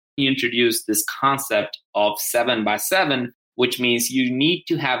he introduced this concept of 7x7, which means you need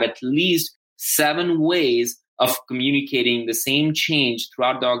to have at least 7 ways of communicating the same change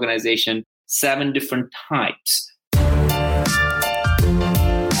throughout the organization, 7 different types.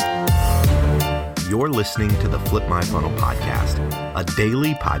 You're listening to the Flip My Funnel podcast, a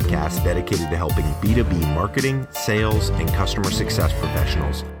daily podcast dedicated to helping B2B marketing, sales, and customer success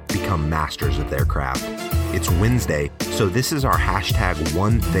professionals become masters of their craft. It's Wednesday, so this is our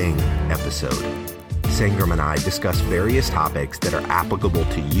 #OneThing episode. Sangram and I discuss various topics that are applicable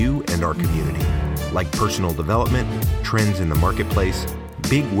to you and our community, like personal development, trends in the marketplace,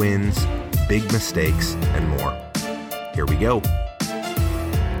 big wins, big mistakes, and more. Here we go.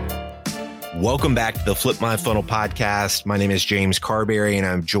 Welcome back to the Flip My Funnel podcast. My name is James Carberry, and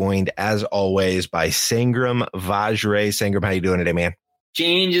I'm joined, as always, by Sangram Vajre. Sangram, how you doing today, man?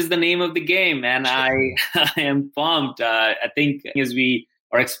 Change is the name of the game, and I am pumped. I think as we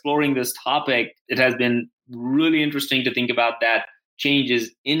are exploring this topic, it has been really interesting to think about that change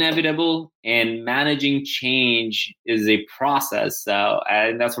is inevitable, and managing change is a process.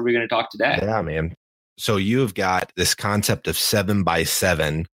 And that's what we're going to talk today. Yeah, man. So you've got this concept of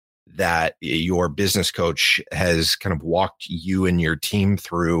 7x7 that your business coach has kind of walked you and your team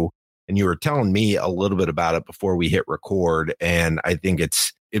through. And you were telling me a little bit about it before we hit record. And I think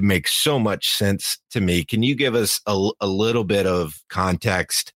it makes so much sense to me. Can you give us a little bit of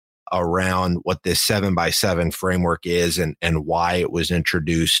context around what this 7x7 framework is and why it was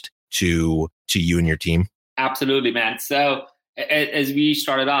introduced to you and your team? Absolutely, man. So as we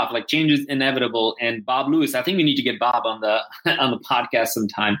started off, like, change is inevitable. And Bob Lewis, I think we need to get Bob on the podcast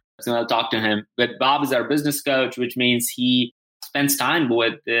sometime. So I'll talk to him. But Bob is our business coach, which means he spends time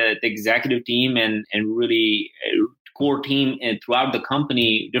with the executive team and really core team and throughout the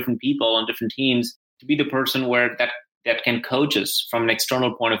company, different people on different teams, to be the person where that can coach us from an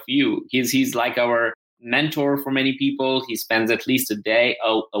external point of view. He's like our mentor for many people. He spends at least a day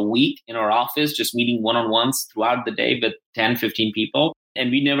a week in our office, just meeting one-on-ones throughout the day with 10, 15 people.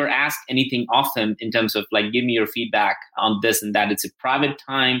 And we never ask anything of him in terms of like, give me your feedback on this and that. It's a private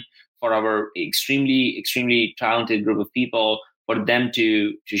time for our extremely, extremely talented group of people, for them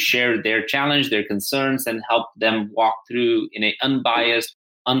to share their challenge, their concerns, and help them walk through in an unbiased,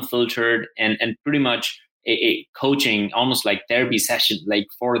 unfiltered, and pretty much a coaching, almost like therapy session, like,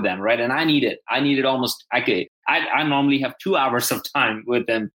 for them, right? And I need it. I normally have 2 hours of time with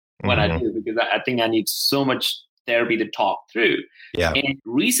them when I do, because I think I need so much therapy to talk through. Yeah. And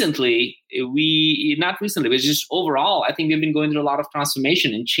but just overall, I think we've been going through a lot of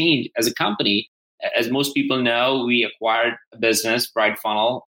transformation and change as a company. As most people know, we acquired a business,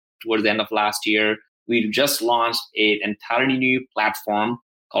 BrightFunnel, towards the end of last year. We just launched an entirely new platform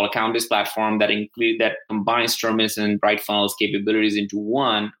called Account-Based Platform that combines Terminus and BrightFunnel's capabilities into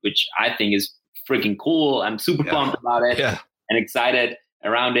one, which I think is freaking cool. I'm super pumped about it and excited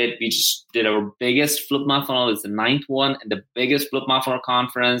around it. We just did our biggest Flip My Funnel. It's the 9th one, and the biggest Flip My Funnel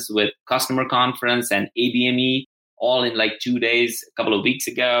conference with customer conference and ABME all in like 2 days, a couple of weeks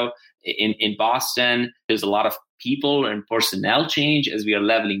ago in Boston. There's a lot of people and personnel change as we are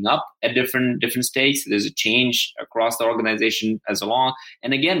leveling up at different states. There's a change across the organization as along.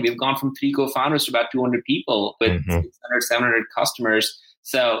 And again, we've gone from 3 co-founders to about 200 people with 600, 700 customers.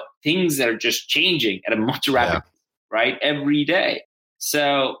 So things are just changing at a much rapid pace, right? Every day.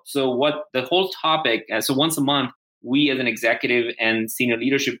 So what the whole topic, so once a month, we as an executive and senior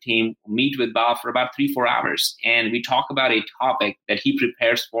leadership team meet with Bob for about 3-4 hours. And we talk about a topic that he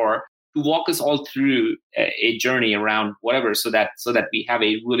prepares for to walk us all through a journey around whatever, so that we have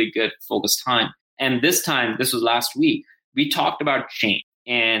a really good focused time. And this was last week, we talked about change.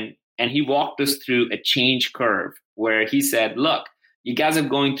 And he walked us through a change curve where he said, look, you guys are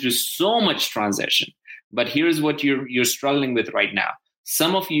going through so much transition, but here's what you're struggling with right now.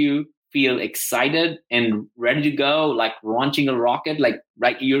 Some of you feel excited and ready to go, like launching a rocket, like,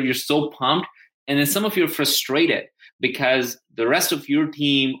 right, you're so pumped. And then some of you are frustrated because the rest of your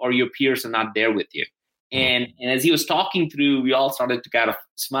team or your peers are not there with you. And as he was talking through, we all started to kind of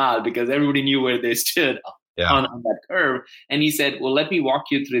smile because everybody knew where they stood on that curve. And he said, well, let me walk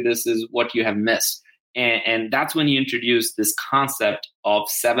you through this is what you have missed. And that's when he introduced this concept of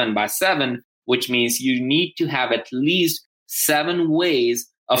 7x7, which means you need to have at least 7 ways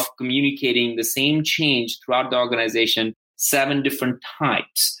of communicating the same change throughout the organization, 7 different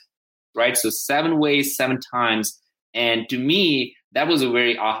types, right? So 7 ways, 7 times. And to me, that was a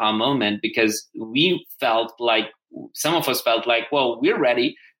very aha moment, because some of us felt like, well, we're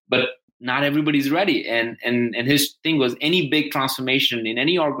ready, but not everybody's ready. And his thing was, any big transformation in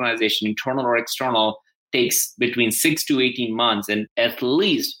any organization, internal or external, takes between 6 to 18 months. And at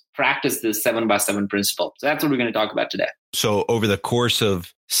least, practice this 7x7 principle. So that's what we're going to talk about today. So over the course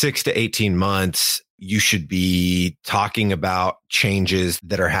of 6 to 18 months, you should be talking about changes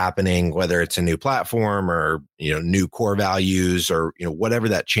that are happening, whether it's a new platform or, new core values or, whatever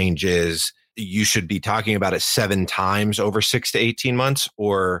that change is. You should be talking about it 7 times over 6 to 18 months,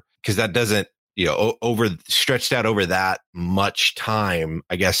 or because that doesn't, stretched out over that much time.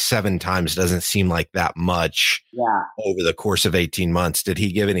 I guess 7 times doesn't seem like that much over the course of 18 months. Did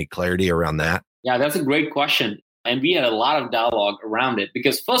he give any clarity around that? Yeah, that's a great question. And we had a lot of dialogue around it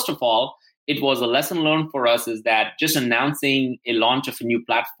because first of all, it was a lesson learned for us is that just announcing a launch of a new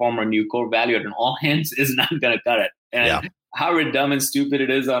platform or new core value at an all hands is not going to cut it. And how dumb and stupid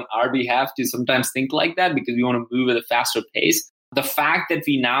it is on our behalf to sometimes think like that because we want to move at a faster pace. The fact that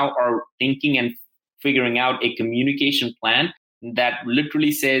we now are thinking and figuring out a communication plan that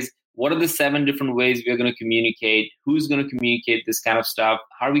literally says, what are the 7 different ways we're going to communicate? Who's going to communicate this kind of stuff?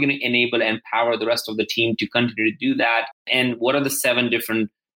 How are we going to enable and empower the rest of the team to continue to do that? And what are the 7 different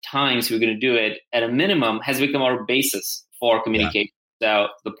times we're going to do it at a minimum has become our basis for communication. So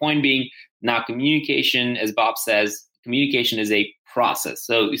the point being now communication, as Bob says, communication is a process.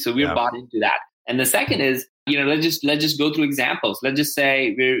 So we're bought into that. And the second is, let's just go through examples. Let's just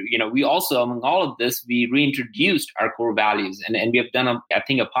say we also, among all of this, we reintroduced our core values. And we have done,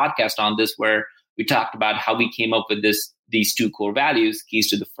 a podcast on this where we talked about how we came up with these 2 core values, keys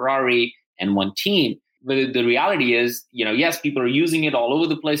to the Ferrari and one team. But the reality is, yes, people are using it all over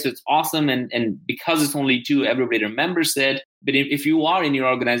the place. So it's awesome. And because it's only 2, everybody remembers it. But if you are in your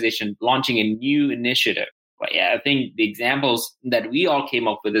organization launching a new initiative, I think the examples that we all came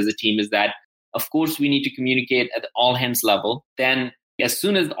up with as a team is that, of course, we need to communicate at the all hands level. Then as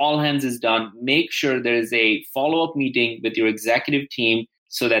soon as all hands is done, make sure there is a follow-up meeting with your executive team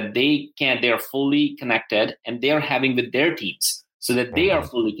so that they are fully connected and they're having with their teams so that they are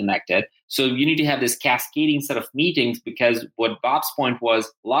fully connected. So you need to have this cascading set of meetings because what Bob's point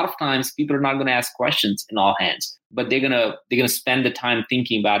was, a lot of times people are not going to ask questions in all hands, but they're gonna spend the time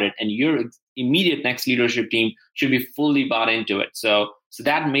thinking about it, and your immediate next leadership team should be fully bought into it. So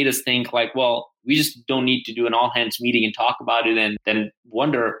that made us think like, well, we just don't need to do an all hands meeting and talk about it and then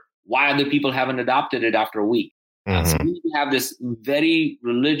wonder why other people haven't adopted it after a week. So we need to have this very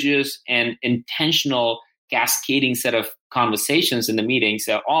religious and intentional cascading set of conversations in the meeting.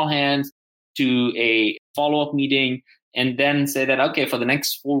 So all hands to a follow-up meeting, and then say that, okay, for the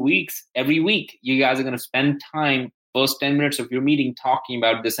next 4 weeks, every week, you guys are going to spend time, first 10 minutes of your meeting talking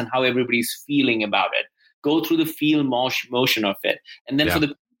about this and how everybody's feeling about it. Go through the feel motion of it. And then for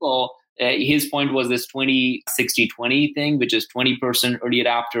the people, his point was this 20-60-20 thing, which is 20% early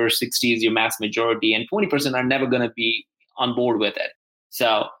adopter, 60 is your mass majority, and 20% are never going to be on board with it.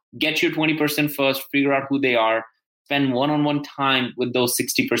 So get your 20% first, figure out who they are, spend one-on-one time with those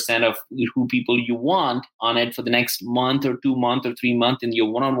 60% of who people you want on it for the next month or 2 months or 3 months in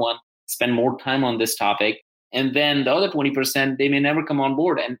your one-on-one, spend more time on this topic. And then the other 20%, they may never come on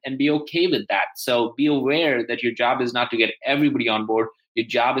board and be okay with that. So be aware that your job is not to get everybody on board. Your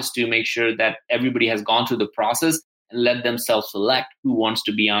job is to make sure that everybody has gone through the process and let them self-select who wants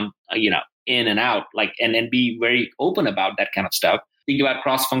to be on, in and out, and be very open about that kind of stuff. Think about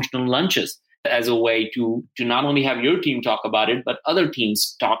cross-functional lunches as a way to not only have your team talk about it, but other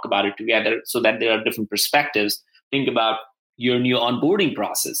teams talk about it together so that there are different perspectives. Think about your new onboarding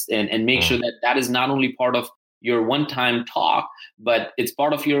process and make sure that is not only part of your one-time talk, but it's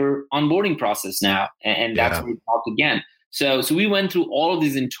part of your onboarding process now. And that's where we talk again. So we went through all of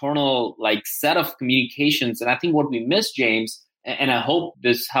these internal set of communications. And I think what we missed, James, and I hope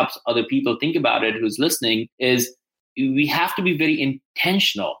this helps other people think about it who's listening, is we have to be very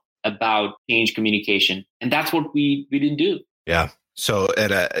intentional about change communication. And that's what we didn't do. Yeah. So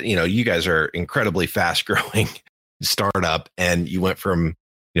you guys are incredibly fast growing startup, and you went from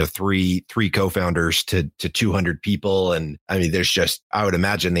three co-founders to 200 people. And I mean, I would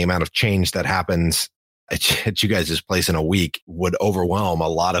imagine the amount of change that happens at you guys' place in a week would overwhelm a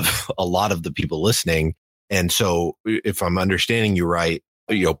lot of the people listening. And so if I'm understanding you right,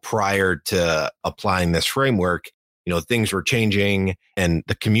 prior to applying this framework, things were changing, and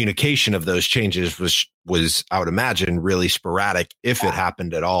the communication of those changes was, I would imagine, really sporadic if it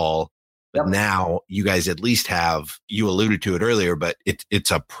happened at all. But now you guys at least you alluded to it earlier, but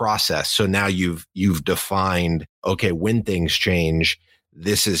it's a process. So now you've defined, okay, when things change,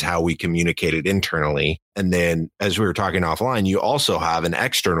 this is how we communicate it internally. And then as we were talking offline, you also have an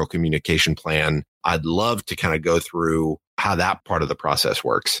external communication plan. I'd love to kind of go through how that part of the process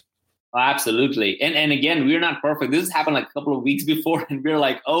works. Absolutely. And again, we're not perfect. This happened a couple of weeks before, and we're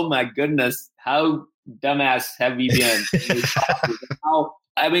like, oh my goodness, how dumbass have we been?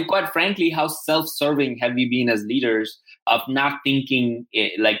 I mean, quite frankly, how self-serving have we been as leaders of not thinking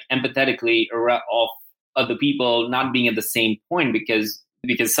like empathetically of other people, not being at the same point? Because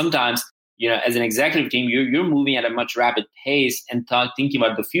sometimes, as an executive team, you're moving at a much rapid pace and thinking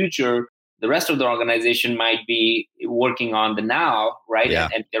about the future. The rest of the organization might be working on the now, right? Yeah.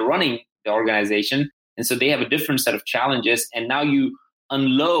 And they're running the organization. And so they have a different set of challenges. And now you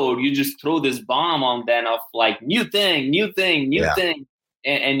just throw this bomb on them of like new thing.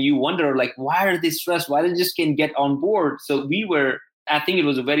 And you wonder, like, why are they stressed? Why they just can't get on board? So I think it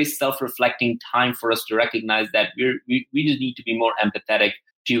was a very self-reflecting time for us to recognize that we just need to be more empathetic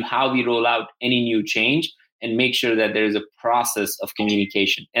to how we roll out any new change and make sure that there is a process of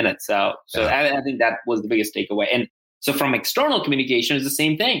communication in it. So I think that was the biggest takeaway. And so from external communication, it's the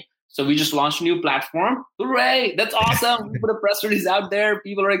same thing. So we just launched a new platform. Hooray! That's awesome. We put a press release out there.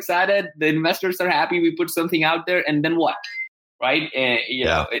 People are excited. The investors are happy. We put something out there, and then what? Right? And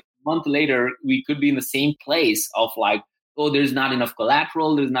a month later, we could be in the same place of like, oh, there's not enough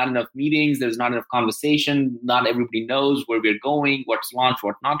collateral. There's not enough meetings. There's not enough conversation. Not everybody knows where we're going, what's launched,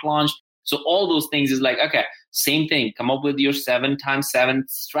 what's not launched. So all those things is like, okay, same thing. Come up with your 7x7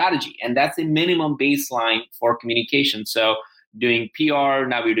 strategy. And that's a minimum baseline for communication. So doing PR,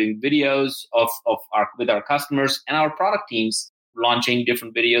 now we're doing videos with our customers and our product teams, launching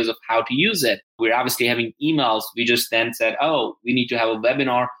different videos of how to use it. We're obviously having emails. We just then said, oh, we need to have a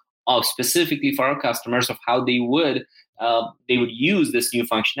webinar specifically for our customers of how they would use this new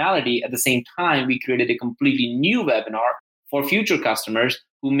functionality. At the same time, we created a completely new webinar for future customers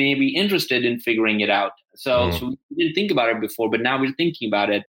who may be interested in figuring it out. So we didn't think about it before, but now we're thinking about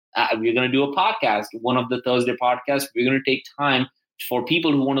it. We're going to do a podcast, one of the Thursday podcasts. We're going to take time for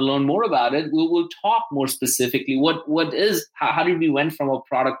people who want to learn more about it. We'll talk more specifically. How did we went from a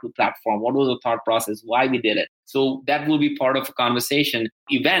product to platform? What was the thought process? Why we did it? So that will be part of a conversation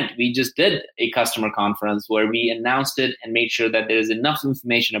event. We just did a customer conference where we announced it and made sure that there is enough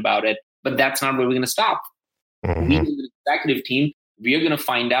information about it. But that's not where we're going to stop. We, as an executive team, we are going to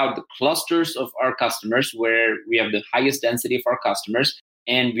find out the clusters of our customers where we have the highest density of our customers.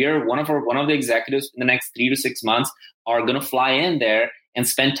 And we're one of the executives in the next 3 to 6 months are going to fly in there and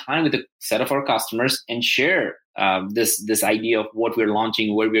spend time with a set of our customers and share this idea of what we're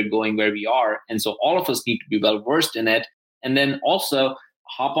launching, where we're going, where we are. And so all of us need to be well versed in it. And then also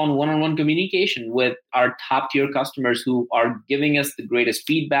hop on one-on-one communication with our top tier customers who are giving us the greatest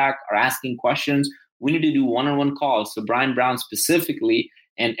feedback, are asking questions. We need to do one-on-one calls. So Brian Brown specifically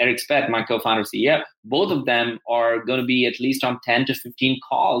and Eric Speth, my co-founder CEO, both of them are going to be at least on 10 to 15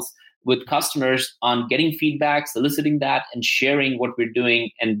 calls with customers on getting feedback, soliciting that, and sharing what we're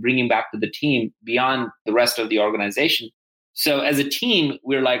doing and bringing back to the team beyond the rest of the organization. So as a team,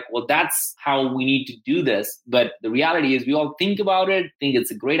 we're like, well, that's how we need to do this. But the reality is we all think about it, think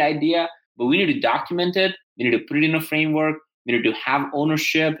it's a great idea, but we need to document it. We need to put it in a framework. We need to have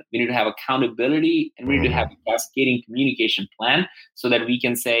ownership. We need to have accountability, and we need to have a cascading communication plan so that we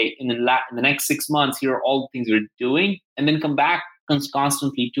can say in the next 6 months, here are all the things we're doing, and then come back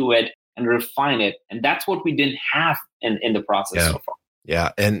constantly to it and refine it. And that's what we didn't have in the process so far. Yeah.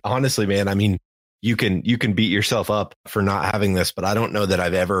 And honestly, man, I mean, you can beat yourself up for not having this, but I don't know that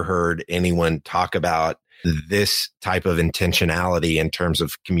I've ever heard anyone talk about this type of intentionality in terms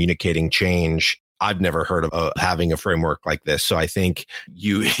of communicating change. I've never heard of having a framework like this. So I think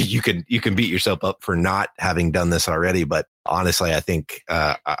you can beat yourself up for not having done this already. But honestly, I think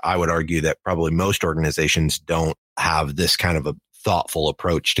I would argue that probably most organizations don't have this kind of a thoughtful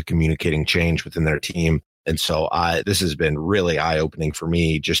approach to communicating change within their team. And so this has been really eye-opening for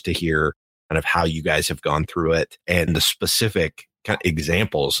me just to hear kind of how you guys have gone through it and the specific kind of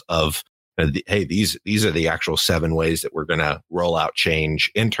examples of, hey, these are the actual 7 ways that we're going to roll out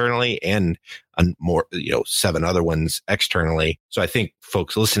change internally and more, 7 other ones externally. So I think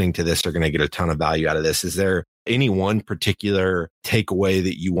folks listening to this are going to get a ton of value out of this. Is there any one particular takeaway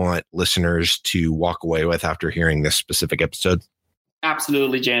that you want listeners to walk away with after hearing this specific episode?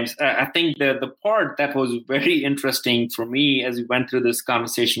 Absolutely, James. I think the part that was very interesting for me as we went through this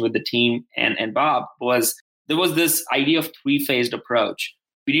conversation with the team and Bob was there was this idea of 3-phased approach.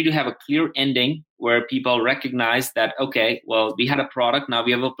 We need to have a clear ending where people recognize that, okay, well, we had a product, now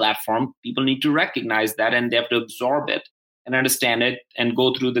we have a platform. People need to recognize that and they have to absorb it and understand it and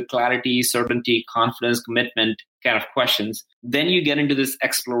go through the clarity, certainty, confidence, commitment kind of questions. Then you get into this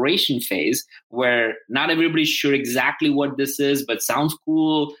exploration phase where not everybody's sure exactly what this is, but sounds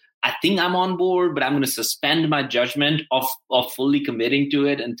cool. I think I'm on board, but I'm going to suspend my judgment of fully committing to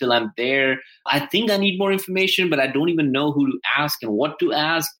it until I'm there. I think I need more information, but I don't even know who to ask and what to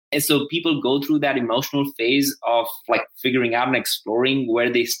ask. And so people go through that emotional phase of like figuring out and exploring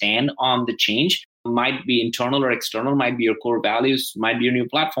where they stand on the change. Might be internal or external, might be your core values, might be your new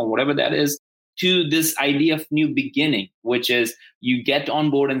platform, whatever that is, to this idea of new beginning, which is you get on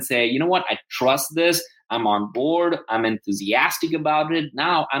board and say, you know what, I trust this. I'm on board. I'm enthusiastic about it.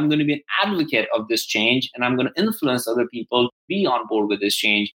 Now I'm going to be an advocate of this change, and I'm going to influence other people to be on board with this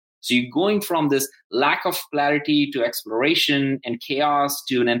change. So you're going from this lack of clarity to exploration and chaos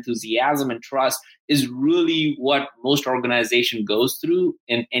to an enthusiasm and trust is really what most organization goes through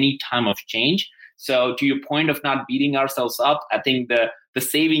in any time of change. So to your point of not beating ourselves up, I think the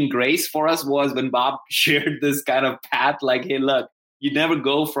saving grace for us was when Bob shared this kind of path, like, hey, look, you never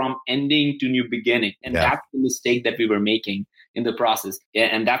go from ending to new beginning. And that's the mistake that we were making in the process.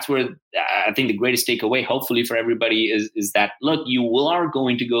 And that's where I think the greatest takeaway, hopefully for everybody, is that, look, you are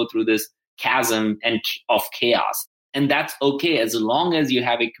going to go through this chasm of chaos. And that's okay, as long as you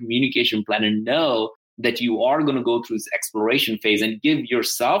have a communication plan and know that you are going to go through this exploration phase and give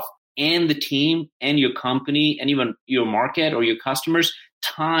yourself and the team and your company and even your market or your customers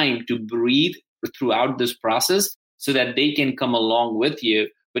time to breathe throughout this process so that they can come along with you.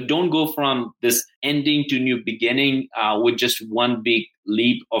 But don't go from this ending to new beginning with just one big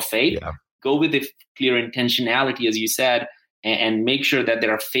leap of faith. Yeah. Go with a clear intentionality, as you said, and make sure that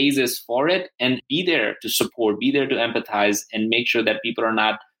there are phases for it, and be there to support, be there to empathize, and make sure that people are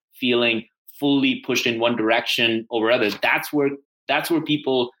not feeling fully pushed in one direction over others. That's where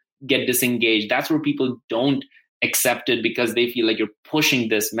people get disengaged. That's where people don't accept it because they feel like you're pushing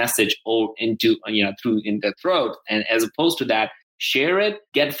this message into their throat. And as opposed to that, share it,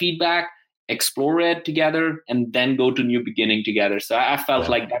 get feedback, explore it together, and then go to new beginning together. So I felt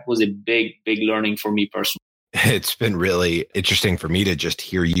like that was a big, big learning for me personally. It's been really interesting for me to just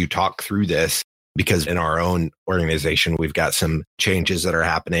hear you talk through this, because in our own organization, we've got some changes that are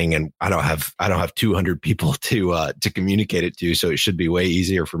happening, and I don't have 200 people to communicate it to. So it should be way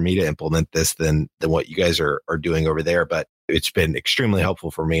easier for me to implement this than what you guys are doing over there. But it's been extremely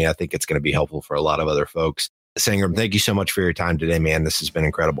helpful for me. I think it's going to be helpful for a lot of other folks. Sangram, thank you so much for your time today, man. This has been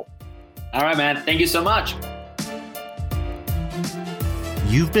incredible. All right, man. Thank you so much.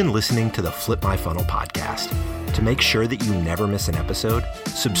 You've been listening to the Flip My Funnel podcast. To make sure that you never miss an episode,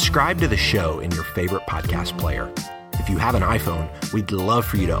 subscribe to the show in your favorite podcast player. If you have an iPhone, we'd love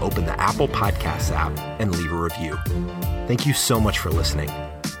for you to open the Apple Podcasts app and leave a review. Thank you so much for listening.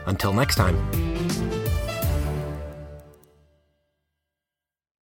 Until next time.